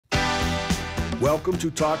Welcome to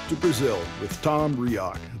Talk to Brazil with Tom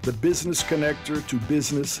Reaoch, the business connector to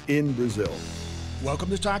business in Brazil. Welcome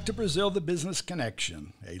to Talk to Brazil, the Business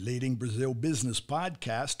Connection, a leading Brazil business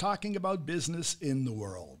podcast talking about business in the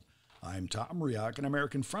world. I'm Tom Reaoch, an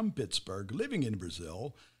American from Pittsburgh, living in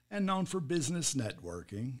Brazil, and known for business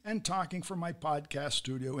networking and talking from my podcast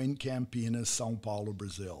studio in Campinas, São Paulo,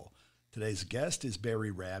 Brazil. Today's guest is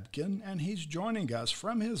Barry Rabkin, and he's joining us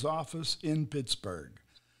from his office in Pittsburgh.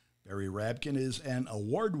 Barry Rabkin is an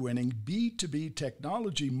award-winning B2B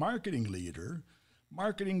technology marketing leader,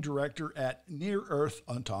 marketing director at Near Earth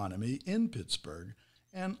Autonomy in Pittsburgh,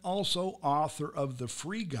 and also author of the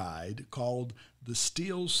free guide called the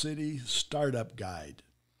Steel City Startup Guide.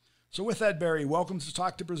 So with that, Barry, welcome to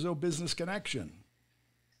Talk to Brazil Business Connection.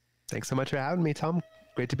 Thanks so much for having me, Tom.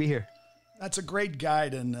 Great to be here. That's a great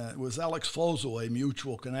guide, and it was Alex Foessel, a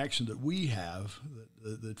mutual connection that we have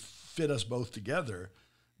that fit us both together.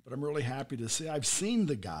 But I'm really happy to say I've seen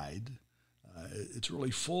the guide. It's really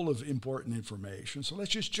full of important information. So let's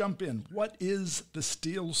just jump in. What is the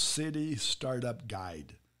Steel City Startup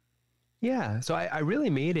Guide? Yeah, so I really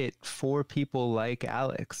made it for people like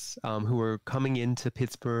Alex who are coming into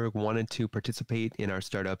Pittsburgh, wanted to participate in our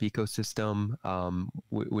startup ecosystem,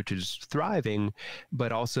 which is thriving,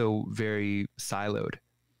 but also very siloed.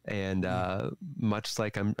 And much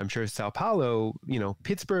like I'm sure São Paulo,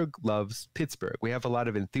 Pittsburgh loves Pittsburgh. We have a lot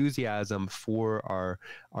of enthusiasm for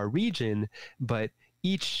our region, but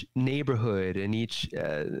each neighborhood and each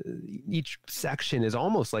section is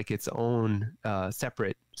almost like its own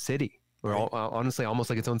separate city. Or honestly,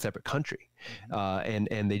 almost like its own separate country,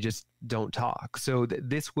 and they just don't talk. So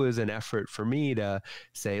this was an effort for me to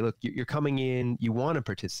say, look, you're coming in, you want to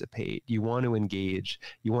participate, you want to engage,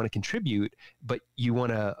 you want to contribute, but you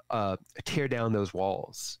want to tear down those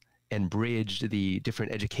walls and bridge the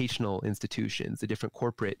different educational institutions, the different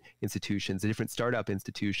corporate institutions, the different startup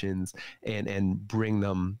institutions, and bring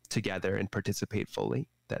them together and participate fully.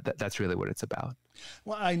 That's really what it's about.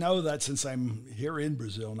 Well, I know that since I'm here in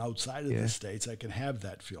Brazil and outside of the States, I can have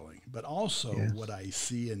that feeling. But also what I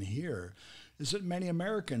see and hear is that many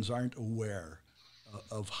Americans aren't aware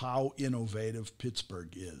of how innovative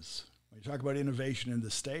Pittsburgh is. When you talk about innovation in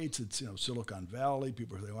the States, it's Silicon Valley.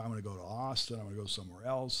 People say, well, I'm going to go to Austin, I'm going to go somewhere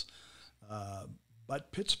else.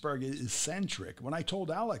 But Pittsburgh is centric. When I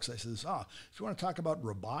told Alex, I says, if you want to talk about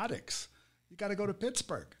robotics, you got to go to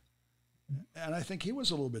Pittsburgh. And I think he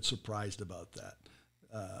was a little bit surprised about that.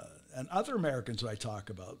 And other Americans I talk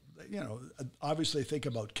about, obviously think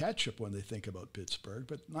about ketchup when they think about Pittsburgh,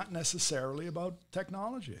 but not necessarily about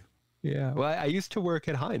technology. Yeah, well, I used to work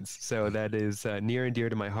at Heinz, so that is near and dear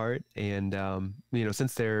to my heart. And,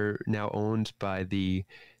 since they're now owned by the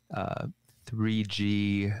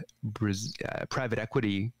 3G private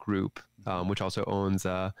equity group, which also owns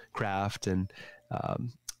Kraft and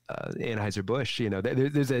Anheuser-Busch,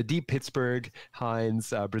 there's a deep Pittsburgh,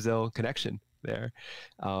 Heinz, Brazil connection there.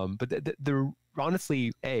 But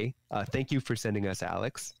honestly, thank you for sending us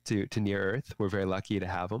Alex to Near Earth. We're very lucky to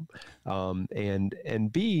have him.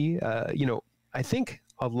 And B, I think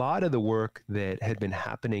a lot of the work that had been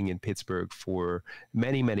happening in Pittsburgh for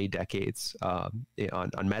many, many decades on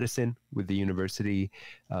medicine with the University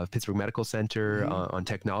of Pittsburgh Medical Center, on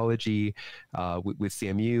technology with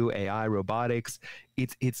CMU, AI, robotics.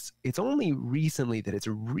 It's only recently that it's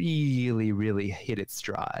really, really hit its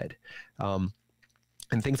stride. And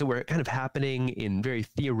things that were kind of happening in very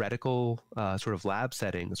theoretical sort of lab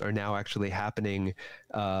settings are now actually happening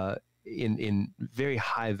in very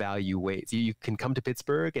high value ways. You can come to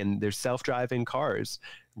Pittsburgh and there's self-driving cars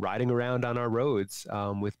riding around on our roads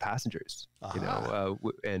with passengers.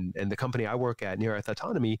 And the company I work at, Near Earth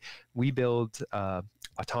Autonomy, we build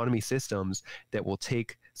autonomy systems that will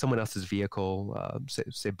take someone else's vehicle,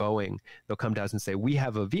 say Boeing. They'll come to us and say, we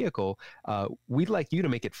have a vehicle, we'd like you to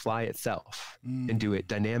make it fly itself and do it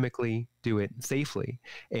dynamically, do it safely.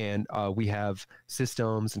 And we have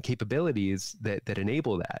systems and capabilities that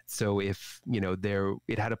enable that. So if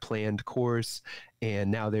it had a planned course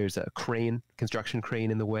and now there's a construction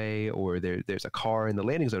crane in the way, or there's a car in the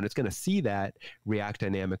landing zone, it's going to see that, react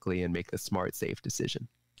dynamically, and make the smart, safe decision.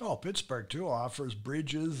 Oh, Pittsburgh, too, offers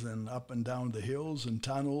bridges and up and down the hills and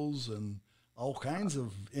tunnels and all kinds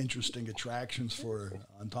of interesting attractions for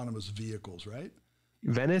autonomous vehicles, right?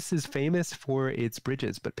 Venice is famous for its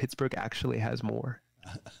bridges, but Pittsburgh actually has more.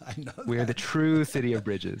 I know that. We're the true city of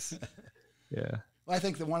bridges. Yeah. Well, I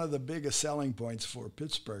think that one of the biggest selling points for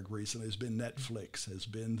Pittsburgh recently has been Netflix, has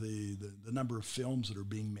been the number of films that are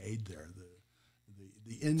being made there,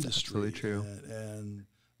 the industry. That's absolutely true. And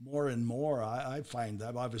more and more, I find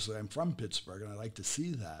that, obviously I'm from Pittsburgh and I like to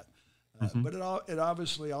see that. Mm-hmm. But it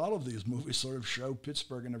obviously, all of these movies sort of show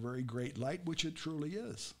Pittsburgh in a very great light, which it truly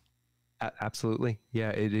is. Absolutely.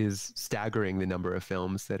 Yeah, it is staggering the number of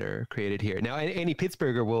films that are created here. Now, any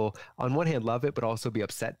Pittsburgher will, on one hand, love it, but also be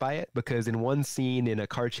upset by it, because in one scene, in a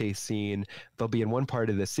car chase scene, they'll be in one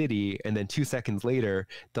part of the city, and then 2 seconds later,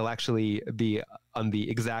 they'll actually be on the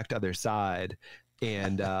exact other side.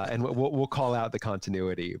 And we'll call out the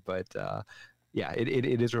continuity. But yeah,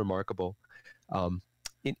 it is remarkable.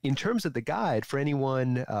 In terms of the guide, for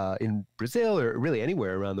anyone in Brazil or really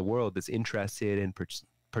anywhere around the world that's interested in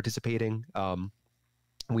participating,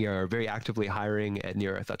 we are very actively hiring at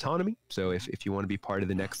Near Earth Autonomy. So if you want to be part of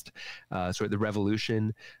the next sort of the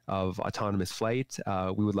revolution of autonomous flight,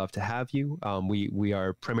 we would love to have you. We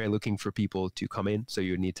are primarily looking for people to come in, so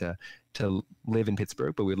you would need to live in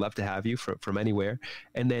Pittsburgh, but we'd love to have you from anywhere.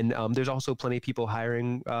 And then there's also plenty of people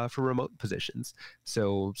hiring for remote positions.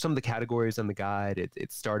 So some of the categories on the guide,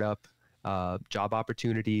 it's startup job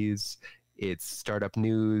opportunities, it's startup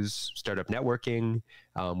news, startup networking,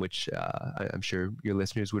 which I'm sure your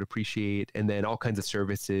listeners would appreciate, and then all kinds of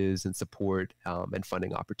services and support and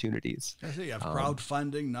funding opportunities. I think you have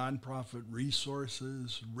crowdfunding, nonprofit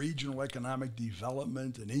resources, regional economic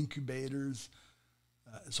development, and incubators.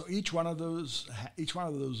 So each one of those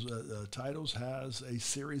titles has a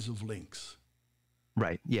series of links.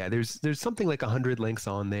 Right. Yeah. There's something like 100 links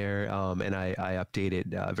on there, and I update it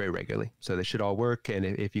very regularly. So they should all work. And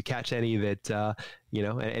if you catch any that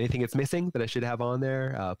anything that's missing that I should have on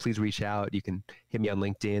there, please reach out. You can hit me on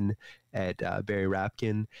LinkedIn at Barry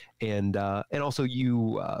Rabkin, and also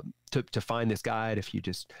to find this guide, if you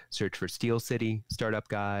just search for Steel City Startup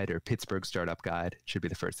Guide or Pittsburgh Startup Guide, it should be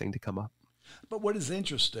the first thing to come up. But what is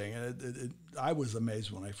interesting, and I was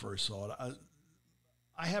amazed when I first saw it.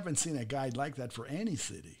 I haven't seen a guide like that for any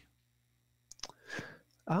city.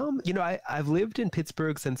 I've lived in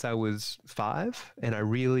Pittsburgh since I was 5, and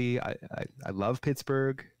I love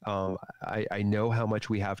Pittsburgh. I know how much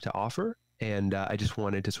we have to offer, and I just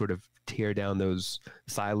wanted to sort of tear down those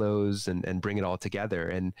silos and bring it all together.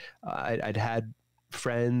 And I'd had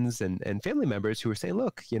friends and family members who were saying,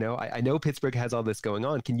 look, I know Pittsburgh has all this going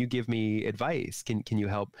on. Can you give me advice? Can you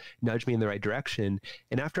help nudge me in the right direction?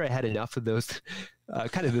 And after I had enough of those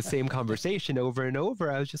kind of the same conversation over and over,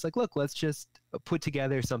 I was just like, look, let's just put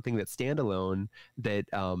together something that's standalone that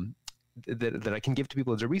I can give to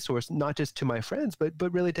people as a resource, not just to my friends, but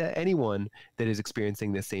really to anyone that is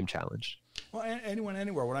experiencing this same challenge. Well, anyone,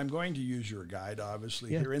 anywhere. Well, I'm going to use your guide,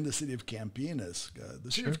 obviously, here in the city of Campinas.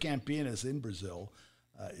 The city of Campinas in Brazil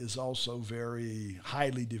is also very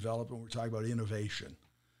highly developed when we're talking about innovation.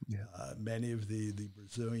 Yeah. Many of the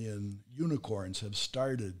Brazilian unicorns have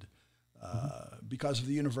started because of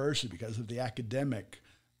the university, because of the academic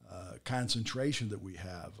concentration that we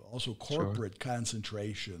have, also corporate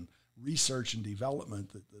concentration, research and development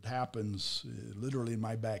that happens literally in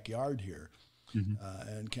my backyard here. Mm-hmm.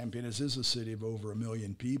 And Campinas is a city of over 1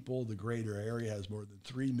 million people. The greater area has more than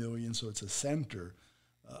 3 million, so it's a center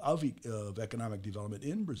of economic development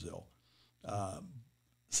in Brazil.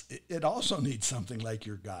 It also needs something like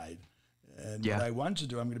your guide. And what I want to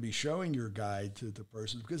do, I'm going to be showing your guide to the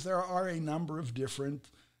person, because there are a number of different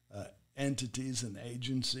entities and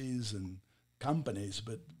agencies and companies,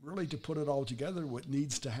 but really to put it all together, what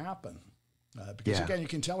needs to happen. Because again, you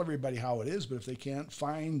can tell everybody how it is, but if they can't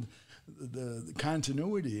find the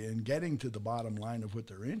continuity in getting to the bottom line of what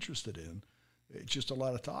they're interested in, it's just a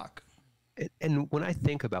lot of talk. And when I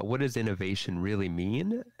think about what does innovation really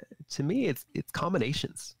mean, to me, it's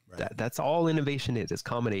combinations. Right. That's all innovation is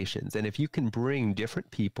combinations. And if you can bring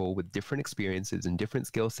different people with different experiences and different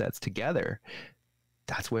skill sets together,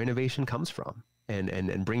 that's where innovation comes from.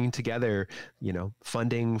 And bringing together,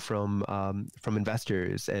 funding from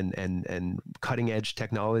investors and cutting edge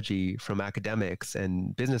technology from academics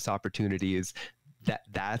and business opportunities,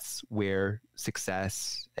 that's where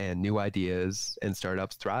success and new ideas and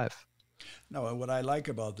startups thrive. No, and what I like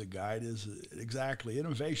about the guide is exactly,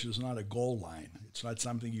 innovation is not a goal line. It's not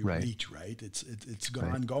something you reach, right? It's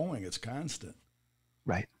ongoing. It's constant.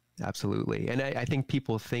 Right. Absolutely. And I think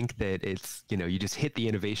people think that it's, you just hit the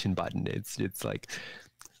innovation button. It's like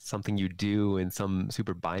something you do in some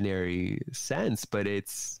super binary sense, but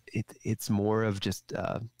it's more of just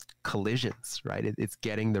collisions, right? It's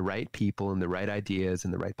getting the right people and the right ideas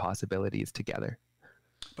and the right possibilities together.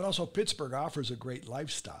 But also Pittsburgh offers a great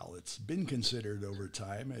lifestyle. It's been considered over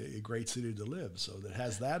time a great city to live. So that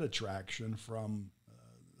has that attraction from,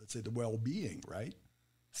 let's say, the well-being, right?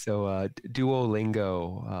 So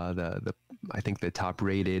Duolingo, I think the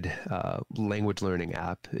top-rated language learning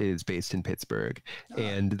app, is based in Pittsburgh,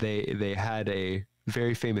 and they had a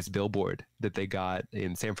very famous billboard that they got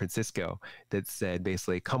in San Francisco that said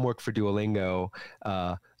basically, come work for Duolingo,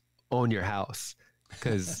 own your house.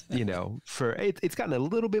 Because, you know, it's gotten a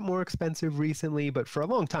little bit more expensive recently, but for a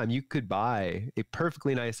long time, you could buy a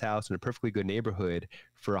perfectly nice house in a perfectly good neighborhood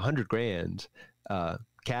for $100,000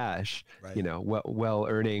 cash, right. You know, well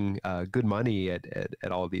earning good money at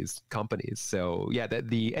all these companies. So yeah,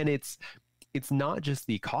 it's not just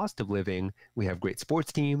the cost of living. We have great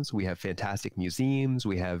sports teams. We have fantastic museums.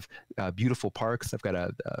 We have beautiful parks. I've got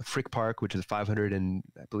a Frick Park, which is a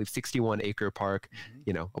 561-acre park,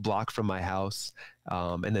 you know, a block from my house,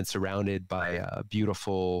 and then surrounded by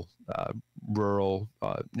beautiful rural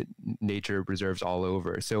nature reserves all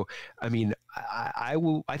over. So, I mean, I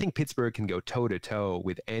think Pittsburgh can go toe to toe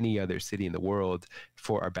with any other city in the world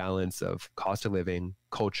for our balance of cost of living,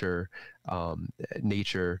 culture,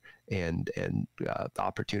 nature, and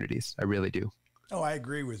opportunities. I really do. Oh, I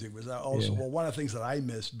agree with you. It was also, well, one of the things that I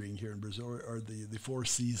missed being here in Brazil are the four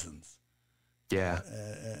seasons. Yeah.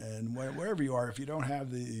 And wherever you are, if you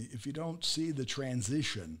don't see the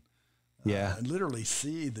transition, and literally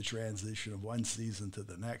see the transition of one season to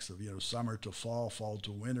the next, of, you know, summer to fall, fall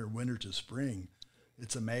to winter, winter to spring,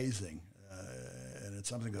 it's amazing. And it's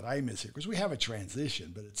something that I miss here because we have a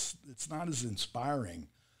transition, but it's not as inspiring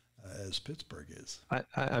as Pittsburgh is.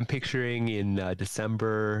 I'm picturing in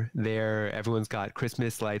December there, everyone's got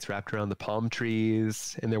Christmas lights wrapped around the palm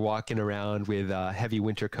trees, and they're walking around with heavy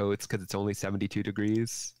winter coats because it's only 72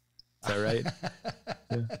 degrees. Is that right?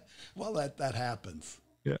 Yeah. Well, that happens.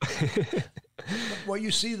 Yeah. Well,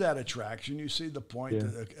 you see that attraction. You see the point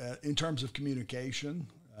in terms of communication,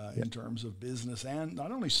 in terms of business, and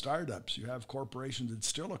not only startups. You have corporations. It's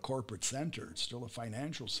still a corporate center. It's still a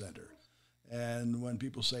financial center. And when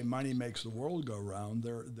people say money makes the world go round,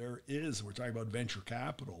 there is. We're talking about venture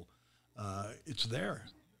capital. It's there.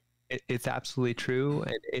 It's absolutely true.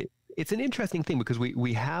 And it's an interesting thing because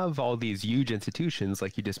we have all these huge institutions,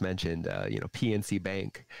 like you just mentioned, you know, PNC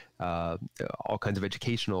Bank, all kinds of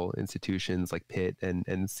educational institutions like Pitt and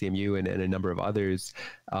CMU and a number of others.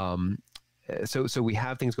 So we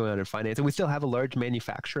have things going on in finance, and we still have a large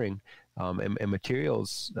manufacturing and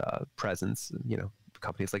materials presence, you know,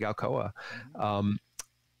 companies like Alcoa.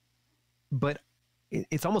 But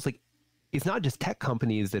it's almost like it's not just tech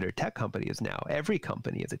companies that are tech companies now. Every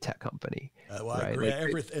company is a tech company. Well, I agree.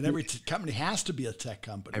 Every company has to be a tech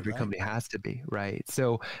company. Every company has to be, right?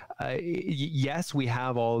 So, yes, we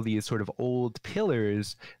have all these sort of old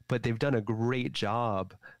pillars, but they've done a great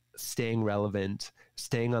job staying relevant,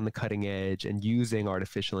 staying on the cutting edge, and using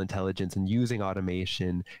artificial intelligence and using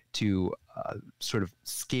automation to sort of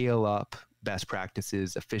scale up best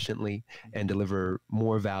practices efficiently and deliver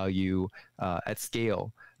more value at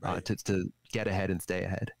scale. Right. To get ahead and stay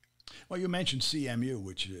ahead. Well, you mentioned CMU,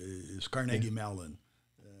 which is Carnegie Mellon.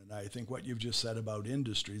 And I think what you've just said about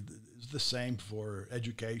industry is the same for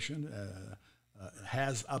education,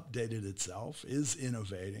 has updated itself, is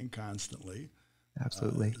innovating constantly.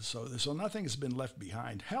 Absolutely. So nothing has been left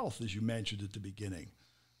behind. Health, as you mentioned at the beginning,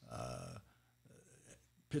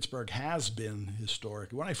 Pittsburgh has been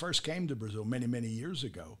historic. When I first came to Brazil many, many years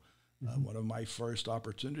ago, one of my first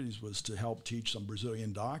opportunities was to help teach some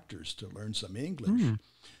Brazilian doctors to learn some English.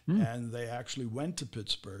 And they actually went to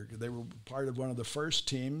Pittsburgh. They were part of one of the first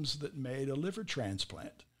teams that made a liver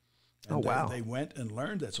transplant. And they went and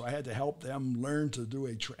learned it. So I had to help them learn to do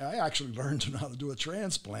I actually learned how to do a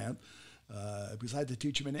transplant because I had to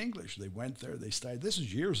teach them in English. They went there, they studied. This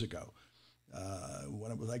is years ago.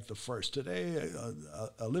 When it was like the first. Today,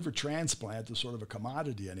 a liver transplant is sort of a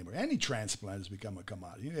commodity anymore. Any transplant has become a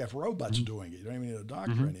commodity. You have robots doing it. You don't even need a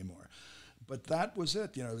doctor anymore. But that was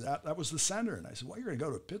it. You know, that was the center. And I said, well, you're going to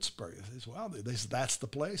go to Pittsburgh. They said, well, that's the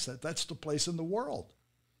place. That's the place in the world.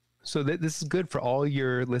 So this is good for all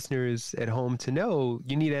your listeners at home to know.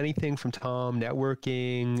 You need anything from Tom,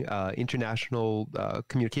 networking, international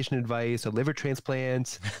communication advice, a liver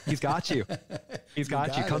transplant. He's got you. He's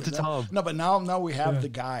got you. Come to Tom. No, but now we have the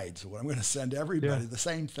guides. What I'm going to send everybody, the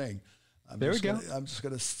same thing. I'm just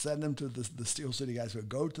going to send them to the Steel City guys. So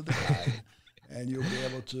go to the guide, and you'll be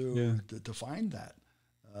able to find that.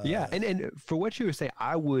 And for what you were saying,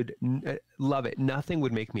 I would love it. Nothing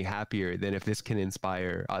would make me happier than if this can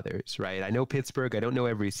inspire others, right? I know Pittsburgh, I don't know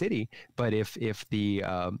every city, but if the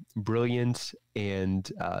brilliant and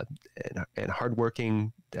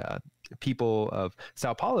hardworking people of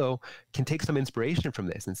São Paulo can take some inspiration from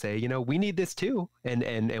this and say, you know, we need this too.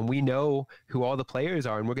 And we know who all the players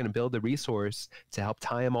are, and we're going to build a resource to help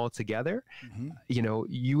tie them all together. You know,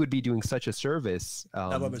 you would be doing such a service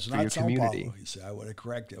but it's for not your São community. Paulo, you see, I want to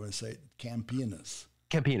correct you. I want to say Campinas.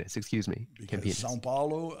 Campinas, excuse me. Because Campinas. São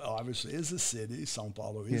Paulo obviously is a city. São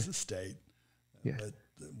Paulo is a state. Yeah. But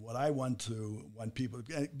what I want people,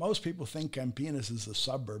 most people think Campinas is a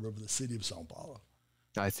suburb of the city of São Paulo.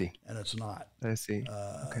 I see. And it's not. I see.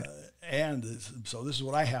 Okay. And so this is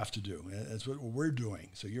what I have to do. It's what we're doing.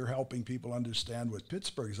 So you're helping people understand what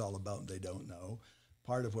Pittsburgh is all about and they don't know.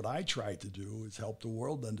 Part of what I try to do is help the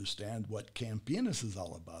world understand what Campinas is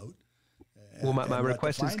all about. Well, my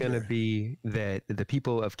request is going to be that the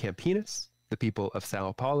people of Campinas, the people of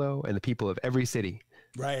São Paulo, and the people of every city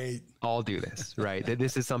all do this, right? That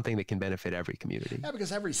this is something that can benefit every community. Yeah,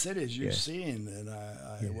 because every city, as you've seen,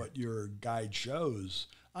 and what your guide shows,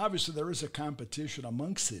 obviously there is a competition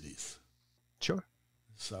amongst cities. Sure.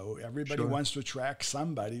 So everybody wants to attract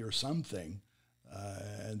somebody or something,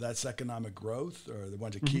 and that's economic growth, or they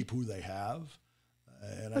want to keep who they have.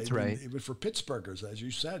 And that's right. Even for Pittsburghers, as you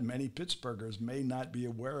said, many Pittsburghers may not be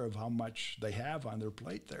aware of how much they have on their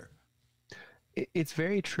plate there. It's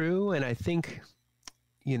very true, and I think,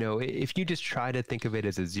 you know, if you just try to think of it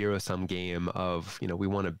as a zero-sum game of, you know, we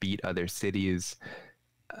want to beat other cities,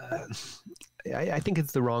 I think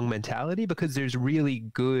it's the wrong mentality, because there's really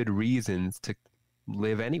good reasons to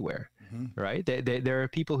live anywhere, right? There are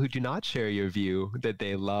people who do not share your view that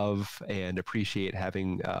they love and appreciate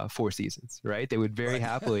having 4 seasons, right? They would very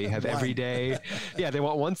happily have every day. Yeah, they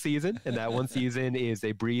want one season, and that one season is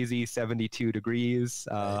a breezy 72 degrees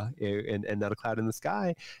and not a cloud in the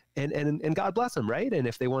sky. And God bless them, right? And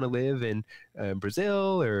if they want to live in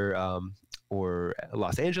Brazil or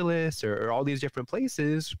Los Angeles or all these different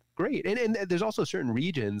places, great. And there's also certain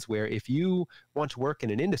regions where if you want to work in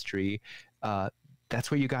an industry, that's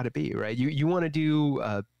where you got to be, right? You want to do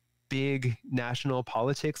big national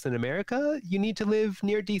politics in America, you need to live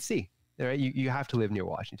near DC, right? You have to live near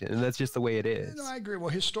Washington, and that's just the way it is. No, I agree. Well,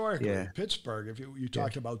 historically, Pittsburgh, if you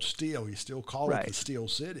talked about steel, you still call it the Steel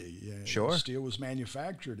City. Sure. Steel was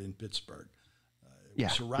manufactured in Pittsburgh. It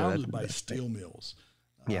was surrounded by steel mills.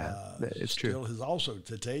 Yeah, it's true. Steel has also,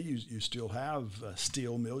 today you still have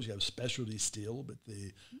steel mills. You have specialty steel, but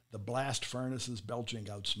the blast furnaces belching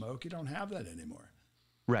out smoke, you don't have that anymore.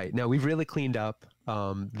 Right. No, we've really cleaned up.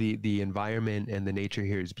 The environment and the nature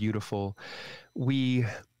here is beautiful.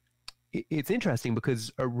 It's interesting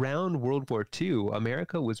because around World War II,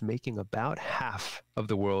 America was making about half of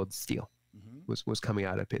the world's steel was coming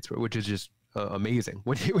out of Pittsburgh, which is just amazing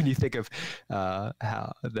when you think of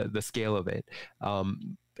how the scale of it.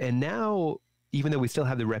 And now, even though we still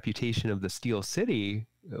have the reputation of the Steel City,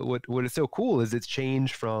 what is so cool is it's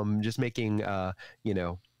changed from just making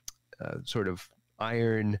sort of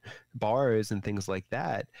iron bars and things like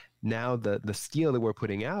that. Now the steel that we're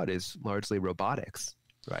putting out is largely robotics.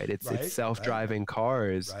 Right. It's self-driving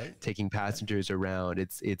cars taking passengers around.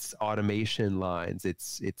 It's automation lines.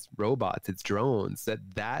 It's robots. It's drones.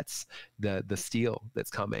 That's the steel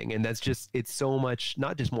that's coming, and it's so much,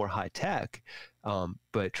 not just more high tech,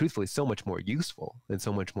 but truthfully so much more useful and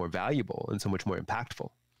so much more valuable and so much more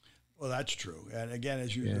impactful. Well, that's true. And again,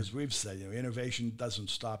 as we've said, innovation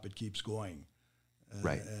doesn't stop; it keeps going.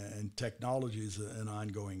 Right. And technology is an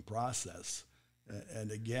ongoing process.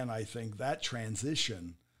 And again, I think that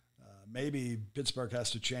transition, maybe Pittsburgh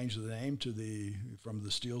has to change the name from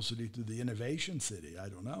the Steel City to the Innovation City. I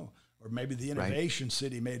don't know. Or maybe the Innovation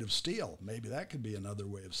City made of steel. Maybe that could be another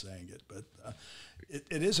way of saying it. But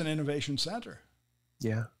it is an innovation center.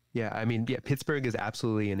 Yeah. Yeah. I mean, Pittsburgh is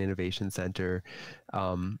absolutely an innovation center.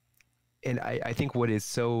 And I think what is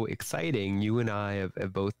so exciting, you and I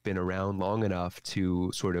have both been around long enough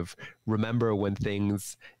to sort of remember when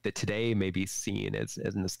things that today may be seen as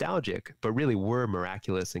nostalgic, but really were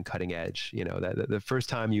miraculous and cutting edge. You know, that the first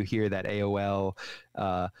time you hear that AOL,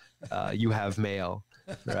 you have mail,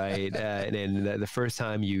 right? And then the first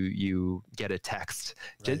time you get a text,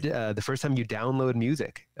 the first time you download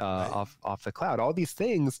music off the cloud, all these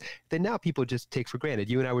things that now people just take for granted.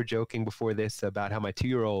 You and I were joking before this about how my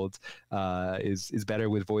 2-year-old is better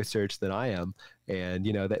with voice search than I am. And,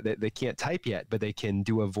 you know, they can't type yet, but they can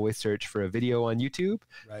do a voice search for a video on YouTube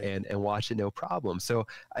and watch it no problem. So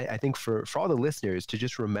I think for all the listeners to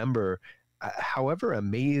just remember, however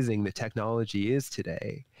amazing the technology is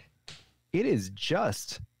today, it is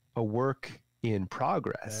just a work in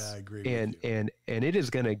progress. Yeah, I agree and with you. And it is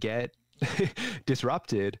going to get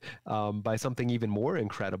disrupted by something even more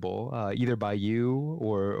incredible, either by you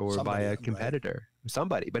or by a competitor,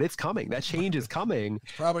 somebody. But it's coming. That change is coming.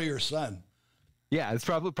 It's probably your son. Yeah, it's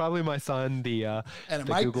probably my son. And it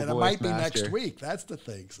might be next week. That's the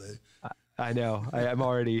thing. So. I know. I'm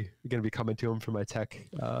already going to be coming to him for my tech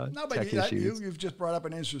issues. You've just brought up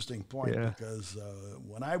an interesting point because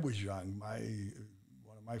when I was young,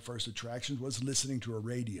 one of my first attractions was listening to a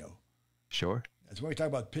radio. Sure. That's when we talk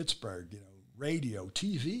about Pittsburgh, radio,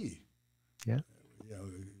 TV. Yeah.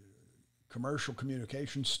 Commercial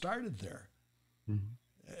communication started there.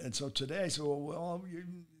 Mm-hmm. And so today,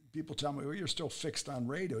 people tell me, well, you're still fixed on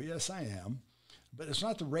radio. Yes, I am. But it's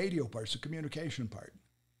not the radio part, it's the communication part.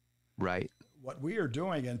 Right. What we are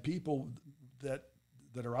doing, and people that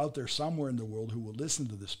are out there somewhere in the world who will listen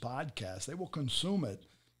to this podcast, they will consume it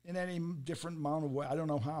in any different amount of way. I don't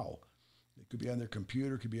know how. It could be on their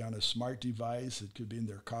computer, it could be on a smart device, it could be in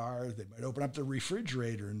their car. They might open up the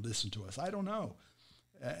refrigerator and listen to us. I don't know.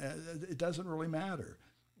 It doesn't really matter.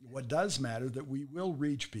 What does matter is that we will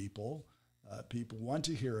reach people. People want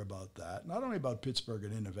to hear about that, not only about Pittsburgh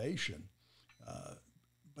and innovation,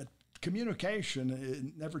 but communication,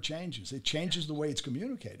 it never changes. It changes the way it's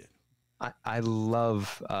communicated. I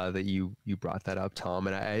love that you brought that up, Tom,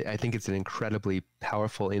 and I think it's an incredibly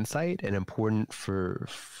powerful insight and important for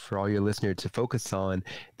all your listeners to focus on,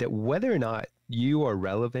 that whether or not you are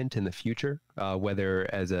relevant in the future, whether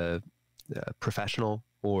as a professional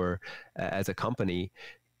or as a company,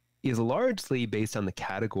 is largely based on the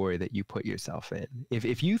category that you put yourself in.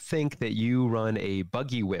 If you think that you run a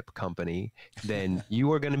buggy whip company, then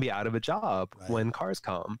you are going to be out of a job when cars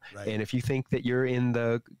come. Right. And if you think that you're in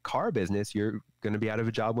the car business, you're going to be out of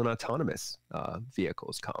a job when autonomous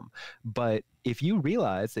vehicles come. But if you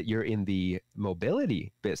realize that you're in the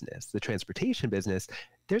mobility business, the transportation business,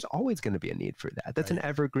 there's always going to be a need for that. That's an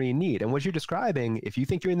evergreen need. And what you're describing, if you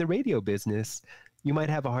think you're in the radio business, you might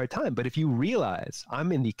have a hard time. But if you realize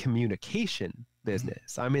I'm in the communication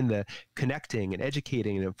business, I'm in the connecting and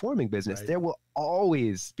educating and informing business, there will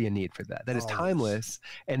always be a need for that. That is timeless.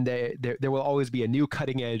 And there will always be a new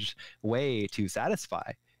cutting edge way to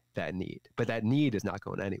satisfy that need. But that need is not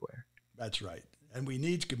going anywhere. That's right. And we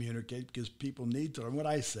need to communicate because people need to learn. What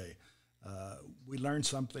I say, we learn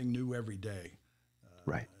something new every day.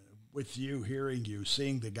 Right. With you, hearing you,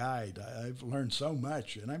 seeing the guide, I've learned so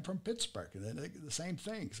much, and I'm from Pittsburgh, and the same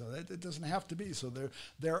thing. So it doesn't have to be. So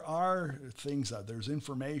there are things out there's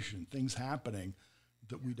information, things happening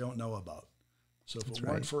that we don't know about. So if it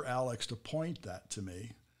weren't for Alex to point that to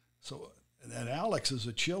me, and Alex is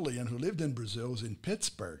a Chilean who lived in Brazil, is in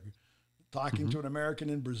Pittsburgh, talking to an American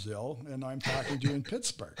in Brazil, and I'm talking to you in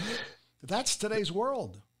Pittsburgh. That's today's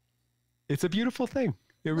world. It's a beautiful thing.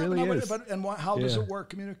 It really is. How does it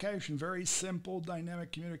work? Communication, very simple,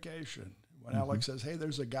 dynamic communication. When Alex says, hey,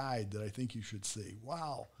 there's a guide that I think you should see.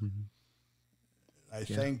 Wow. I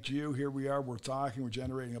thanked you. Here we are. We're talking. We're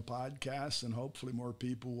generating a podcast, and hopefully more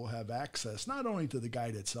people will have access, not only to the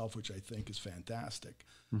guide itself, which I think is fantastic,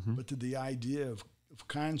 but to the idea of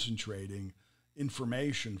concentrating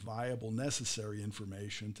information, viable, necessary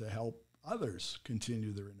information to help others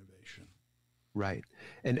continue their innovation. Right.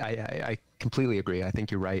 And I completely agree. I think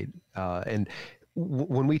you're right. And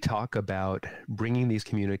when we talk about bringing these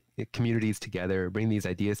communities together, bringing these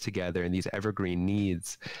ideas together and these evergreen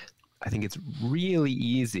needs, I think it's really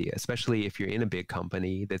easy, especially if you're in a big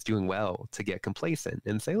company that's doing well, to get complacent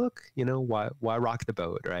and say, look, why rock the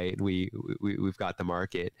boat, right? We've got the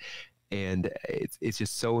market. And it's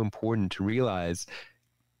just so important to realize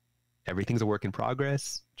everything's a work in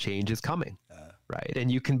progress. Change is coming. Right.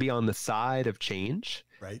 And you can be on the side of change,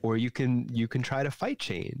 or you can try to fight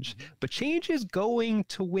change, but change is going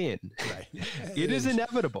to win. Right. It is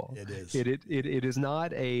inevitable. It is. It is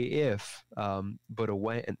not a if, but a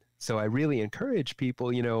when. So I really encourage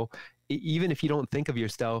people, even if you don't think of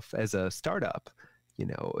yourself as a startup,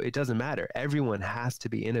 it doesn't matter. Everyone has to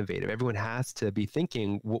be innovative. Everyone has to be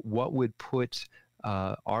thinking what would put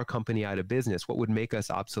our company out of business, what would make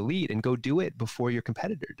us obsolete, and go do it before your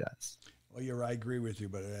competitor does. Well, I agree with you,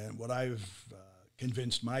 but what I've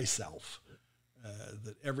convinced myself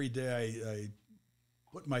that every day I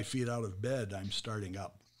put my feet out of bed, I'm starting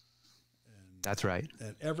up. And, that's right.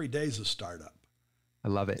 And every day's a startup. I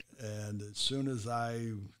love it. And as soon as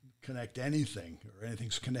I connect anything or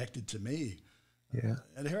anything's connected to me,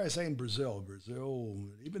 and here I say in Brazil,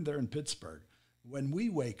 even there in Pittsburgh, when we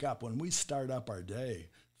wake up, when we start up our day,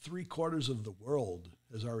 3/4 of the world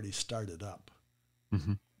has already started up.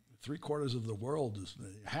 3/4 of the world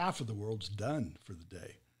half of the world's done for the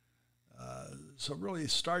day. So really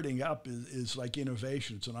starting up is like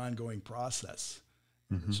innovation. It's an ongoing process.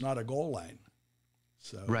 It's not a goal line.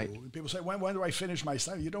 So people say, when do I finish my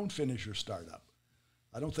startup? You don't finish your startup.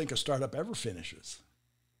 I don't think a startup ever finishes.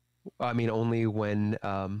 I mean, only when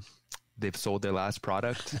they've sold their last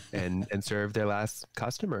product and served their last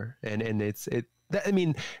customer. And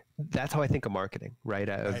that's how I think of marketing, right?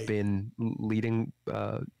 I've been leading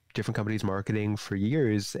different companies' marketing for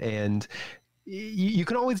years, and you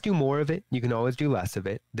can always do more of it. You can always do less of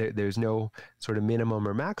it. There's no sort of minimum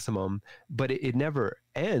or maximum, but it never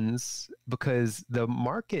ends because the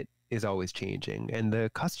market is always changing and the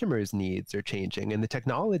customer's needs are changing and the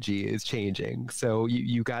technology is changing. So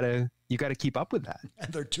you gotta keep up with that.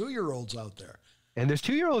 And there are 2-year-olds out there. And there's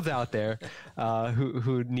 2-year-olds out there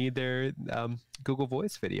who need their Google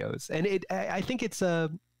Voice videos. And I think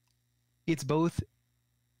it's both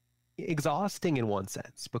exhausting in one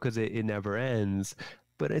sense because it never ends,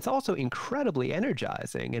 but it's also incredibly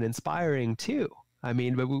energizing and inspiring too. I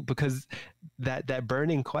mean, because that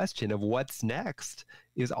burning question of what's next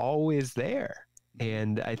is always there.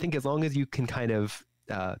 And I think as long as you can kind of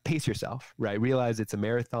pace yourself, right? Realize it's a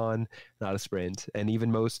marathon, not a sprint. And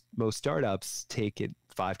even most startups take it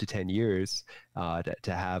 5 to 10 years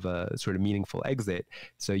to have a sort of meaningful exit.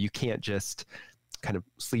 So you can't just kind of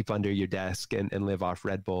sleep under your desk and live off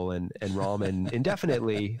Red Bull and ramen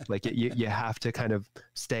indefinitely. Like you have to kind of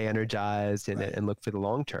stay energized and look for the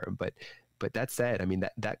long term. But that said, I mean,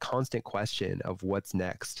 that constant question of what's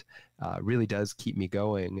next really does keep me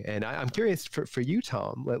going. And I'm curious for you,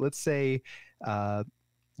 Tom, let's say,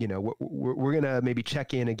 we're going to maybe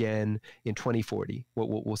check in again in 2040.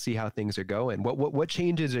 We'll see how things are going. What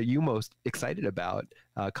changes are you most excited about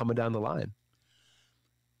coming down the line?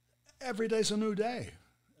 Every day's a new day.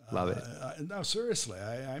 Love it. No, seriously,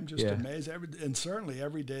 I'm just amazed. And certainly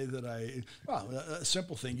every day that a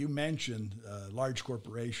simple thing, you mentioned large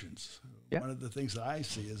corporations. Yeah. One of the things that I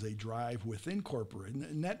see is a drive within corporate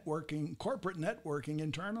networking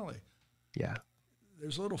internally. Yeah.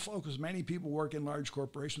 There's little focus. Many people work in large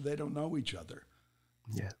corporations. They don't know each other.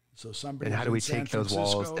 Yeah. So somebody and how do we take those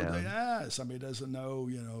walls down? Somebody doesn't know,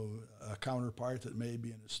 a counterpart that may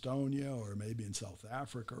be in Estonia or maybe in South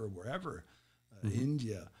Africa or wherever,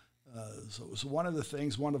 India. So one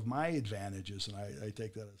of my advantages, and I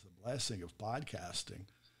take that as a blessing of podcasting,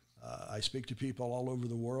 I speak to people all over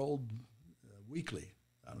the world weekly.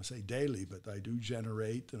 I don't say daily, but I do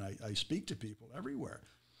generate, and I speak to people everywhere.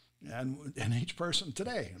 And each person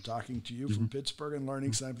today, I'm talking to you from Pittsburgh and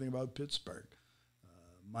learning something about Pittsburgh.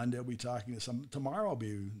 Monday I'll be talking to tomorrow I'll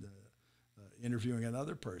be interviewing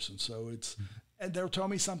another person. So and they'll tell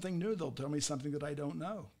me something new. They'll tell me something that I don't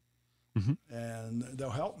know. And they'll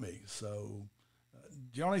help me. So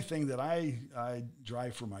the only thing that I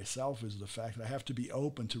drive for myself is the fact that I have to be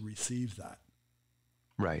open to receive that.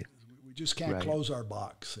 Right. We just can't close our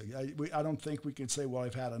box. I don't think we can say, well,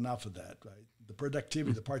 I've had enough of that. Right? The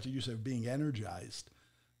productivity, the part that you said of being energized,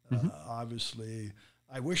 obviously,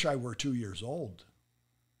 I wish I were 2 years old.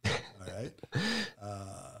 All right.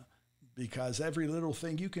 Because every little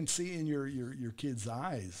thing you can see in your kid's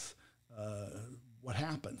eyes, what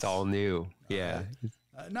happens. It's all new. Yeah.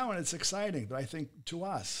 No, and it's exciting. But I think to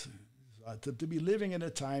us, to be living in a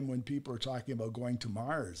time when people are talking about going to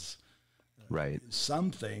Mars, right, is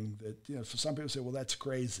something that, for some people say, well, that's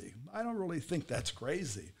crazy. I don't really think that's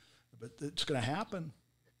crazy, but it's going to happen.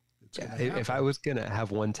 If I was going to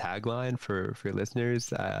have one tagline for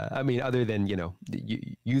listeners, I mean, other than,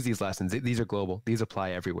 use these lessons, these are global, these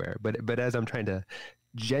apply everywhere. But as I'm trying to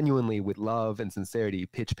genuinely, with love and sincerity,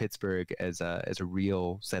 pitch Pittsburgh as a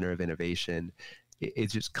real center of innovation,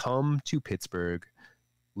 it's just come to Pittsburgh,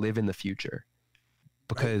 live in the future,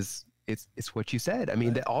 because it's what you said. I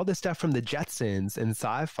mean, all the stuff from the Jetsons and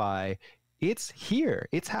sci-fi, it's here,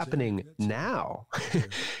 it's happening now.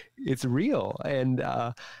 It's real. And,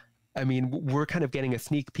 I mean, we're kind of getting a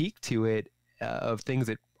sneak peek to it of things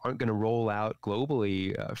that aren't going to roll out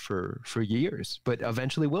globally for years, but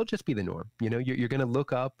eventually will just be the norm. You're going to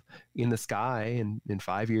look up in the sky in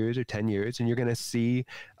 5 years or 10 years, and you're going to see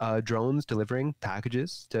drones delivering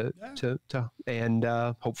packages and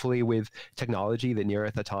hopefully with technology that Near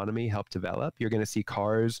Earth Autonomy helped develop, you're going to see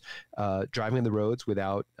cars driving on the roads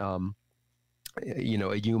without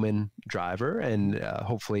a human driver, and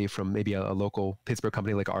hopefully from maybe a local Pittsburgh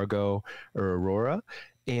company like Argo or Aurora.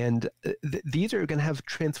 And these are going to have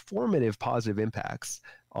transformative positive impacts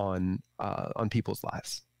on people's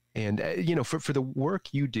lives. And, for the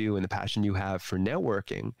work you do and the passion you have for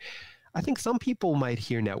networking, I think some people might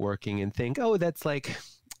hear networking and think, oh, that's like,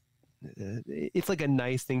 it's like a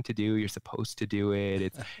nice thing to do. You're supposed to do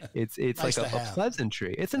it. It's nice like a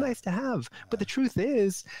pleasantry. It's a nice to have. But the truth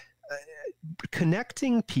is,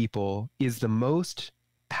 connecting people is the most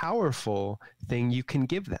powerful thing you can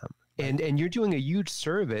give them. And you're doing a huge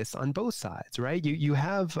service on both sides, right? You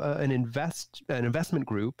have an investment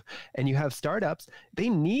group, and you have startups. They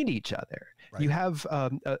need each other. You have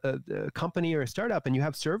a company or a startup, and you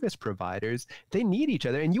have service providers. They need each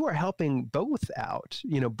other, and you are helping both out.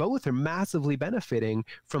 Both are massively benefiting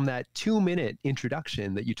from that 2-minute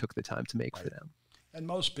introduction that you took the time to make for them. And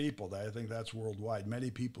most people, I think that's worldwide,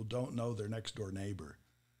 many people don't know their next door neighbor.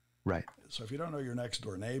 Right. So if you don't know your next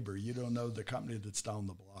door neighbor, you don't know the company that's down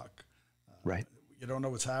the block. Right. You don't know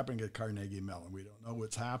what's happening at Carnegie Mellon. We don't know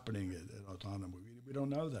what's happening at Autonomy. We don't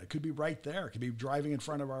know that. It could be right there. It could be driving in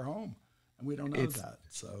front of our home, and we don't know that.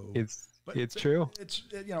 So it's true. It's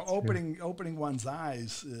opening one's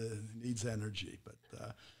eyes needs energy. But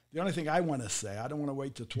the only thing I want to say, I don't want to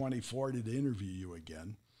wait till 2040 to interview you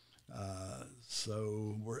again.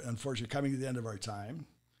 So we're unfortunately coming to the end of our time,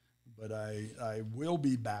 but I will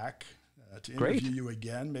be back to interview you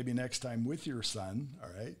again, maybe next time with your son. All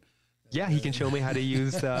right. Yeah, he can show me how to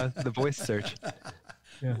use the voice search.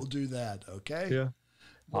 Yeah. We'll do that. Okay. Yeah.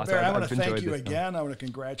 Well, Awesome. Barry, I want to thank you again. I want to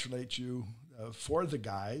congratulate you for the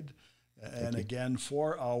guide. And again,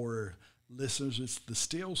 for our listeners, it's the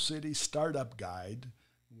Steel City Startup Guide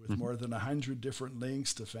with more than 100 different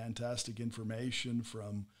links to fantastic information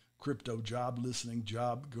from crypto job listing,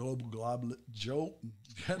 general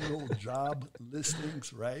job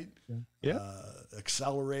listings, right? Yeah.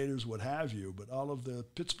 Accelerators, what have you, but all of the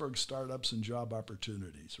Pittsburgh startups and job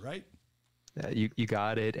opportunities, right? You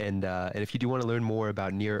got it. And if you do want to learn more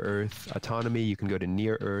about Near Earth Autonomy, you can go to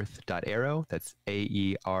nearearth.aero. That's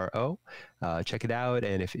AERO. Check it out.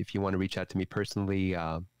 And if you want to reach out to me personally,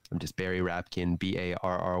 I'm just Barry Rabkin, BarryRabkin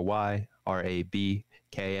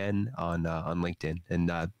on LinkedIn.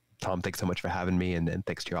 And Tom, thanks so much for having me, and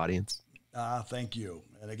thanks to your audience. Thank you.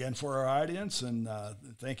 And again, for our audience, and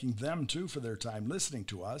thanking them too for their time listening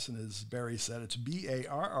to us. And as Barry said, it's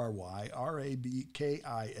BarryRabkin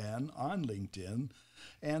on LinkedIn,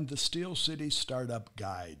 and the Steel City Startup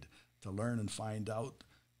Guide to learn and find out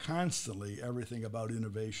constantly everything about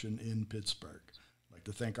innovation in Pittsburgh. I'd like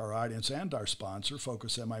to thank our audience and our sponsor,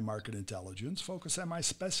 Focus MI Market Intelligence. Focus MI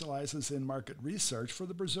specializes in market research for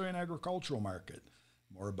the Brazilian agricultural market.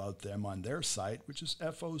 More about them on their site, which is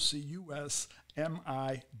FOCUSMI.com.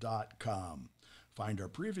 Find our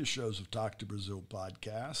previous shows of Talk to Brazil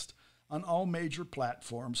podcast on all major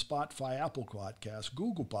platforms: Spotify, Apple Podcasts,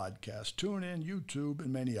 Google Podcasts, TuneIn, YouTube,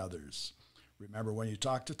 and many others. Remember, when you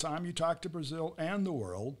talk to Tom, you talk to Brazil and the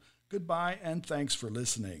world. Goodbye, and thanks for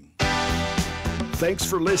listening. Thanks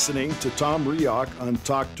for listening to Tom Reaoch on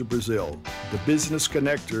Talk to Brazil, the business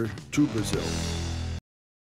connector to Brazil.